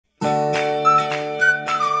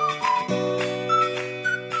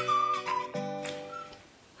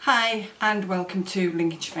Hi and welcome to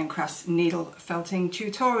Lincolnshire Fen Crafts needle felting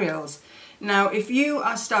tutorials. Now if you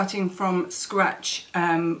are starting from scratch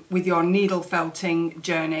with your needle felting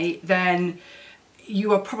journey, then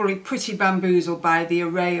you are probably pretty bamboozled by the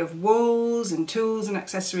array of wools and tools and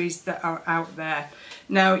accessories that are out there.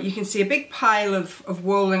 Now you can see a big pile of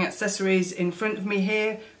wool and accessories in front of me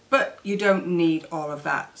here, but you don't need all of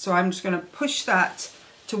that. So I'm just going to push that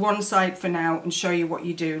to one side for now and show you what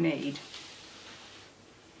you do need.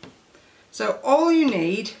 So all you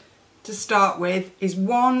need to start with is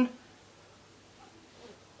one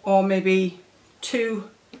or maybe two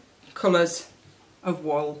colours of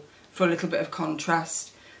wool for a little bit of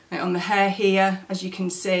contrast. Now on the hair here, as you can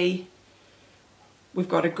see, we've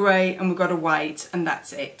got a grey and we've got a white, and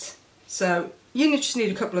that's it. So you just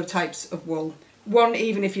need a couple of types of wool, one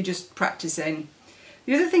even if you're just practicing.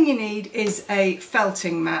 The other thing you need is a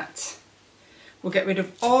felting mat. We'll get rid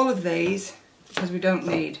of all of these because we don't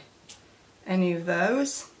need any of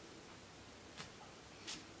those.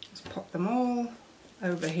 Let's pop them all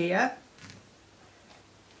over here.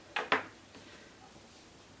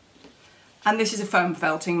 And this is a foam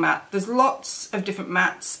felting mat. There's lots of different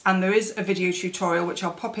mats, and there is a video tutorial which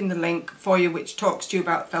I'll pop in the link for you which talks to you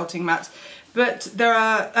about felting mats. But there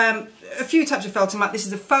are a few types of felting mat. This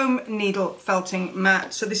is a foam needle felting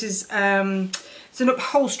mat. So this is it's an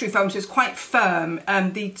upholstery foam, so it's quite firm.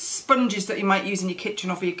 The sponges that you might use in your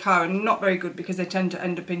kitchen or for your car are not very good because they tend to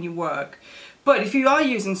end up in your work. But if you are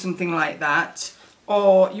using something like that,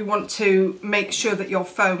 or you want to make sure that your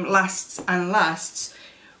foam lasts and lasts,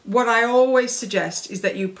 what I always suggest is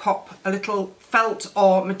that you pop a little felt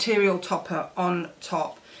or material topper on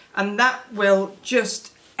top, and that will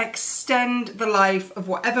just extend the life of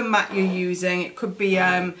whatever mat you're using. It could be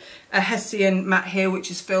a Hessian mat here which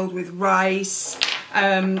is filled with rice.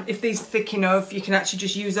 If these are thick enough, you can actually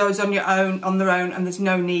just use those on their own, and there's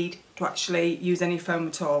no need to actually use any foam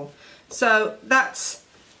at all. So that's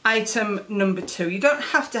item number 2. You don't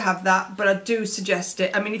have to have that, but I do suggest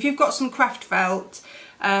it. I mean, if you've got some craft felt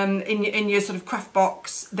in your sort of craft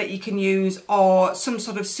box that you can use, or some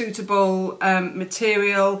sort of suitable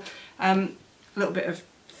material, a little bit of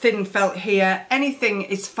thin felt here, anything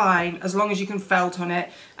is fine as long as you can felt on it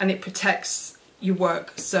and it protects your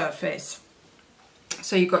work surface.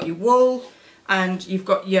 So you've got your wool and you've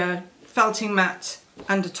got your felting mat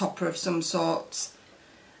and a topper of some sorts,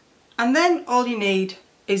 and then all you need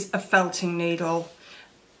is a felting needle.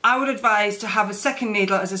 I would advise to have a second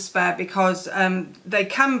needle as a spare because they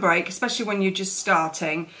can break, especially when you're just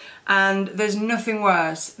starting, and there's nothing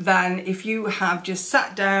worse than if you have just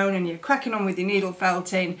sat down and you're cracking on with your needle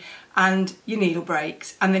felting and your needle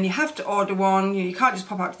breaks, and then you have to order one. You can't just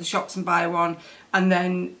pop out to the shops and buy one, and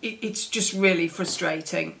then it's just really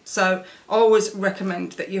frustrating. So always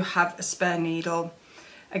recommend that you have a spare needle.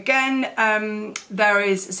 Again, there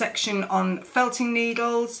is a section on felting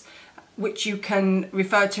needles which you can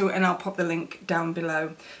refer to, and I'll pop the link down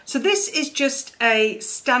below. So this is just a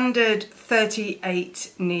standard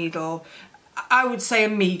 38 needle. I would say a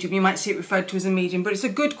medium. You might see it referred to as a medium, but it's a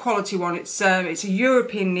good quality one. It's a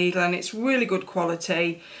European needle and it's really good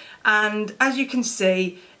quality. And as you can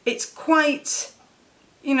see, it's quite,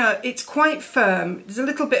 you know, it's quite firm. There's a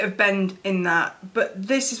little bit of bend in that, but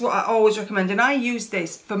this is what I always recommend, and I use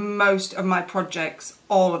this for most of my projects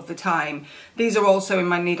all of the time. These are also in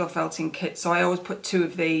my needle felting kit, so I always put 2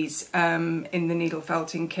 of these in the needle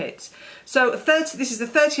felting kit. So this is a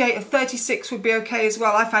 38, a 36 would be okay as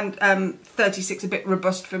well. I find 36 a bit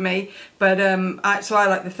robust for me, but so I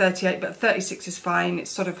like the 38, but 36 is fine.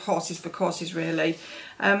 It's sort of horses for courses really.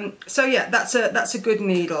 So yeah, that's a good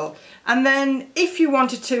needle. And then if you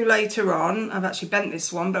wanted to later on, I've actually bent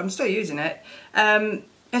this one, but I'm still using it.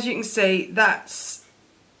 As you can see, that's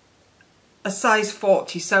a size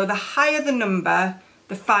 40. So the higher the number,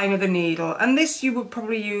 the finer the needle. And this you would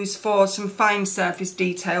probably use for some fine surface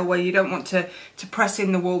detail where you don't want to press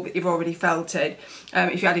in the wool that you've already felted.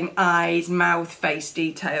 If you're adding eyes, mouth, face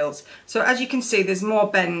details. So as you can see, there's more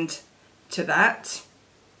bend to that.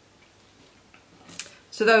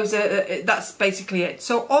 So those are, that's basically it.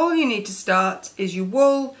 So all you need to start is your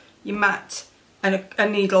wool, your mat, and a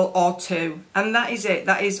needle or 2, and that is it.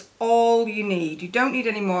 That is all you need. You don't need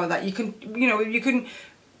any more of that. You can, you know, you can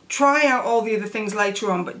try out all the other things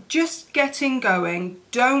later on, but just getting going,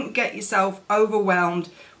 don't get yourself overwhelmed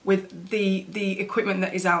with the equipment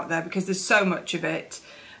that is out there because there's so much of it.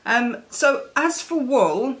 So as for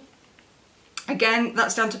wool, again,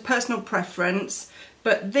 that's down to personal preference,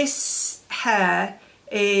 but this hair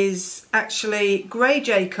is actually Grey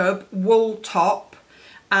Jacob wool top,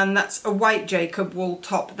 and that's a White Jacob wool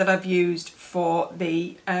top that I've used for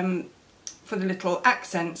the for the little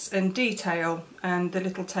accents and detail and the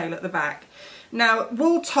little tail at the back. Now,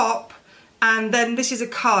 wool top, and then this is a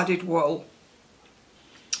carded wool.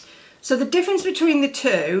 So the difference between the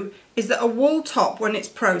two is that a wool top, when it's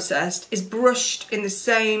processed, is brushed in the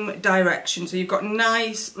same direction. So you've got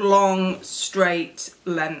nice, long, straight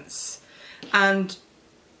lengths. And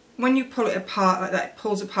when you pull it apart like that, it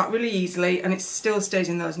pulls apart really easily and it still stays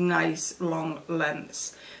in those nice, long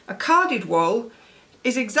lengths. A carded wool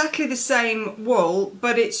is exactly the same wool,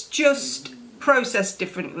 but it's just processed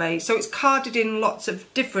differently. So it's carded in lots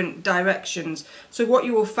of different directions. So what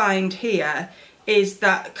you will find here is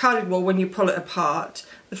that carded wool, when you pull it apart,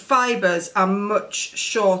 the fibres are much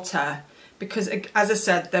shorter because, as I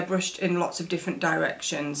said, they're brushed in lots of different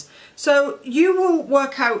directions. So you will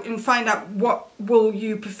work out and find out what wool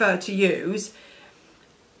you prefer to use.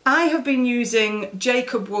 I have been using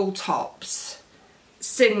Jacob wool tops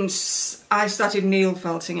since I started needle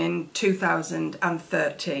felting in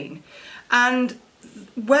 2013. And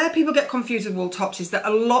where people get confused with wool tops is that a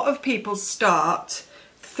lot of people start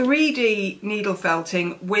 3D needle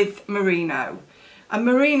felting with merino. And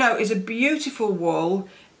merino is a beautiful wool.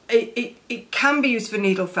 It can be used for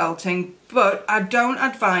needle felting, but I don't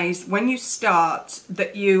advise when you start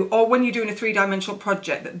that or when you're doing a 3-dimensional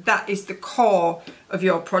project, that is the core of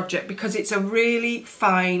your project, because it's a really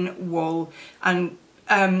fine wool and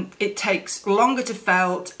it takes longer to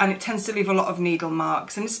felt and it tends to leave a lot of needle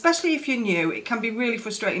marks, and especially if you're new it can be really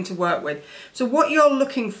frustrating to work with. So what you're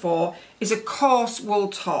looking for is a coarse wool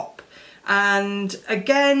top, and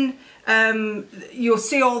again you'll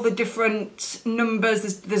see all the different numbers.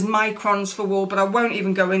 There's microns for wool, but I won't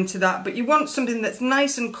even go into that. But you want something that's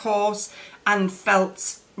nice and coarse and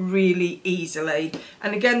felts really easily.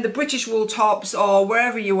 And again, the British wool tops, or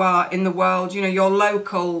wherever you are in the world, you know, your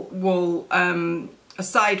local wool,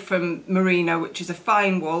 aside from merino, which is a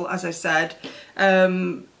fine wool, as I said,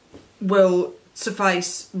 will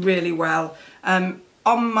suffice really well.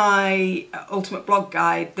 On my Ultimate Blog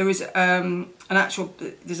Guide, there is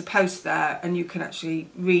there's a post there, and you can actually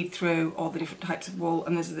read through all the different types of wool,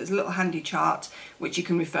 and there's a little handy chart which you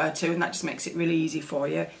can refer to, and that just makes it really easy for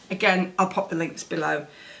you. Again, I'll pop the links below.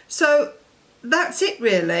 So that's it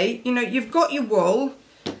really. You know, you've got your wool,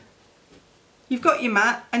 you've got your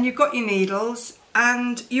mat, and you've got your needles,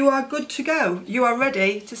 and you are good to go. You are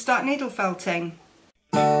ready to start needle felting.